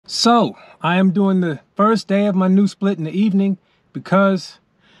So I am doing the first day of my new split in the evening because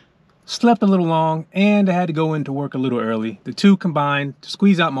slept a little long and I had to go into work a little early. The two combined to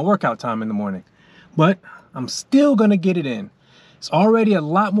squeeze out my workout time in the morning. But I'm still gonna get it in. It's already a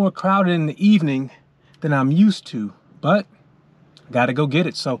lot more crowded in the evening than I'm used to, but I gotta go get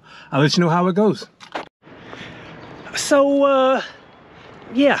it. So I'll let you know how it goes. So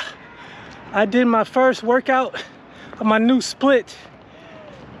yeah, I did my first workout of my new split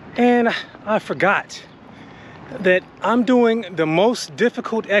and I forgot that I'm doing the most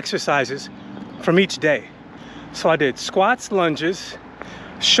difficult exercises from each day. So I did squats, lunges,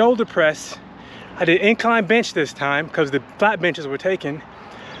 shoulder press. I did incline bench this time because the flat benches were taken.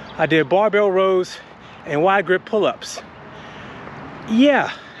 I did barbell rows and wide grip pull-ups.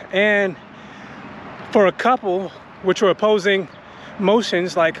 Yeah, and for a couple which were opposing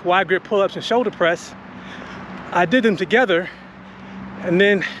motions like wide grip pull-ups and shoulder press, I did them together and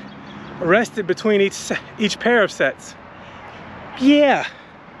then rested between each pair of sets. Yeah,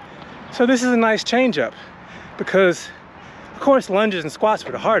 so this is a nice change up because of course lunges and squats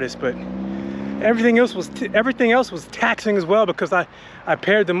were the hardest, but everything else was taxing as well because I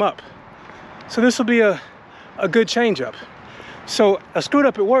paired them up. So this will be a good change up. So I screwed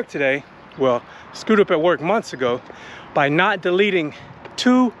up at work today. Well, screwed up at work months ago by not deleting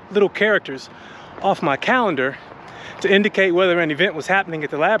two little characters off my calendar to indicate whether an event was happening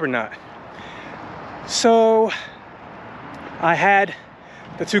at the lab or not. So I had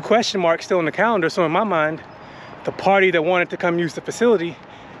the two question marks still in the calendar, so in my mind the party that wanted to come use the facility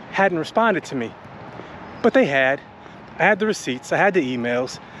hadn't responded to me, but they had. I had the receipts, I had the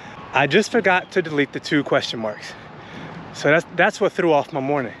emails. I just forgot to delete the two question marks. So that's what threw off my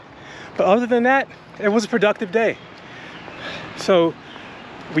morning. But other than that, it was a productive day. So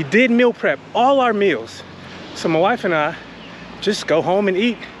we did meal prep all our meals. So my wife and I just go home and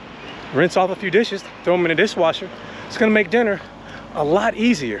eat, rinse off a few dishes, throw them in the dishwasher. It's gonna make dinner a lot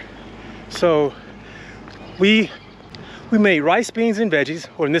easier. So we made rice, beans, and veggies,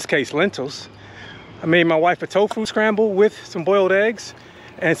 or in this case, lentils. I made my wife a tofu scramble with some boiled eggs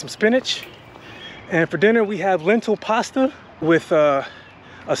and some spinach. And for dinner, we have lentil pasta with a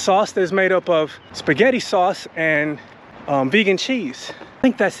sauce that is made up of spaghetti sauce and vegan cheese. I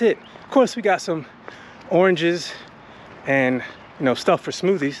think that's it. Of course, we got some oranges and stuff for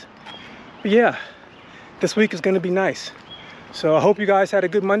smoothies. But yeah, this week is gonna be nice. So I hope you guys had a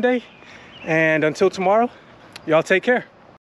good Monday, and until tomorrow, y'all take care.